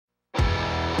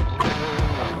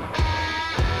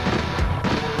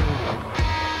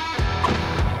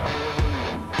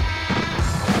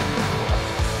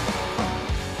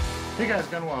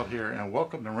Gunwald here, and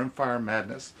welcome to Rimfire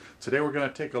Madness. Today we're going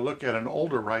to take a look at an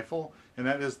older rifle, and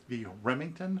that is the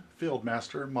Remington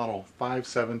Fieldmaster Model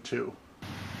 572.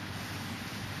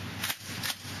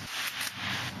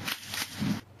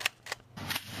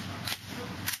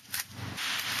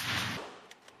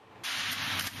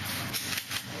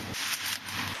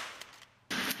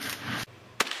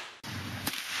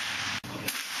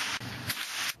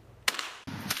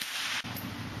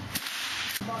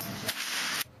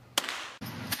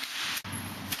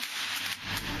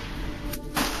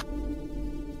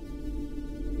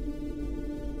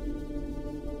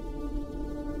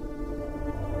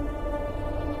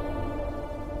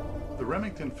 The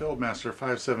Remington Fieldmaster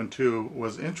 572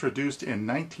 was introduced in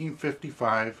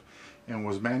 1955 and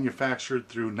was manufactured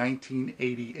through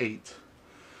 1988.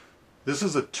 This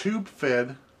is a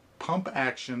tube-fed,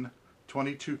 pump-action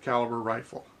 22 caliber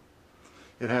rifle.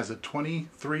 It has a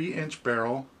 23-inch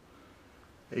barrel,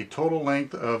 a total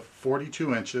length of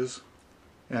 42 inches,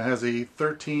 and has a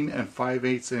 13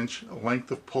 5/8 inch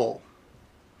length of pull.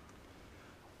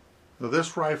 Now,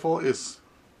 this rifle is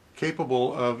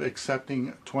capable of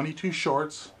accepting 22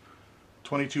 shorts,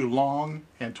 22 long,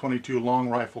 and 22 long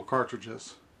rifle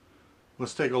cartridges.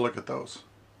 Let's take a look at those.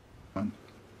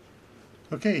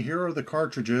 Okay, here are the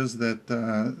cartridges that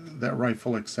that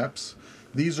rifle accepts.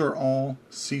 These are all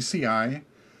CCI,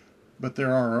 but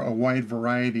there are a wide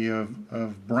variety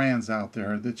of brands out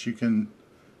there that you can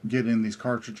get in these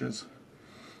cartridges.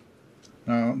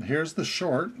 Now, here's the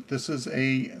short. This is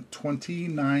a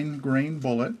 29 grain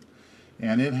bullet,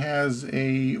 and it has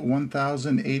a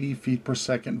 1080 feet per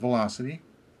second velocity.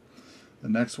 The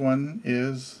next one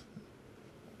is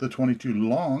the 22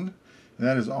 long.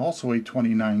 That is also a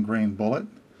 29 grain bullet,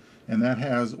 and that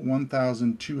has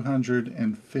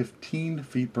 1215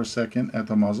 feet per second at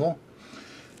the muzzle.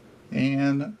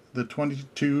 And the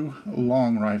 22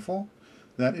 long rifle,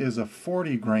 that is a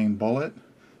 40 grain bullet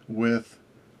with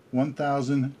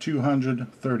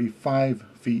 1235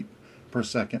 feet per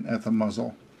second at the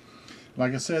muzzle.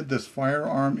 Like I said, this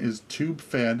firearm is tube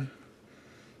fed,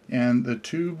 and the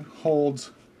tube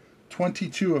holds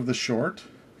 22 of the short,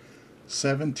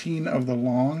 17 of the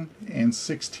long, and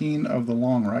 16 of the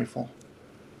long rifle.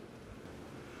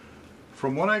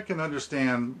 From what I can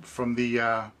understand from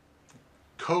the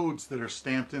codes that are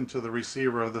stamped into the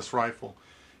receiver of this rifle,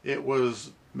 it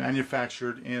was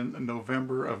manufactured in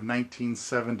November of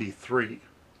 1973.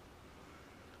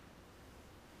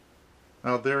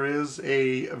 Now, there is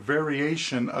a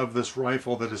variation of this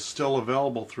rifle that is still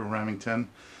available through Remington,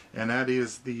 and that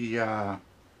is the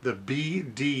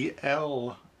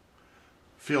BDL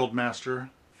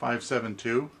Fieldmaster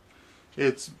 572.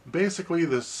 It's basically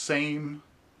the same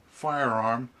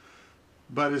firearm,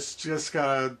 but it's just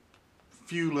got a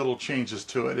few little changes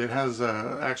to it. It has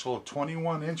an actual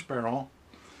 21-inch barrel,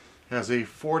 has a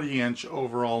 40-inch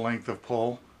overall length of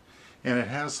pull, and it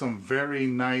has some very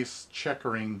nice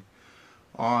checkering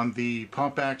on the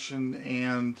pump action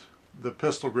and the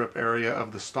pistol grip area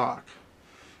of the stock.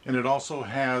 And it also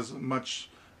has much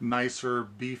nicer,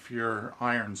 beefier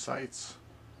iron sights.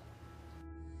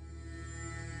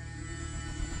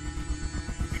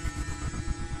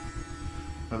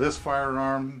 Now, this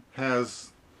firearm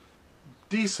has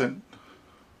decent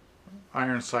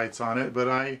iron sights on it, but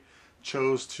I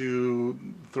chose to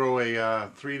throw a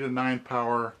 3 to 9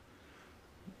 power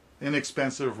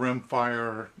inexpensive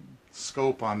Rimfire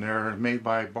scope on there made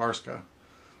by Barska.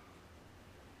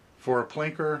 For a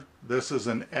plinker, this is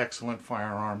an excellent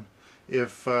firearm.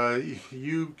 If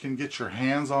you can get your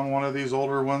hands on one of these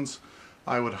older ones,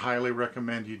 I would highly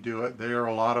recommend you do it. They are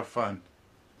a lot of fun.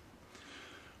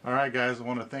 Alright guys, I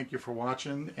want to thank you for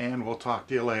watching, and we'll talk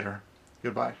to you later.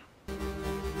 Goodbye.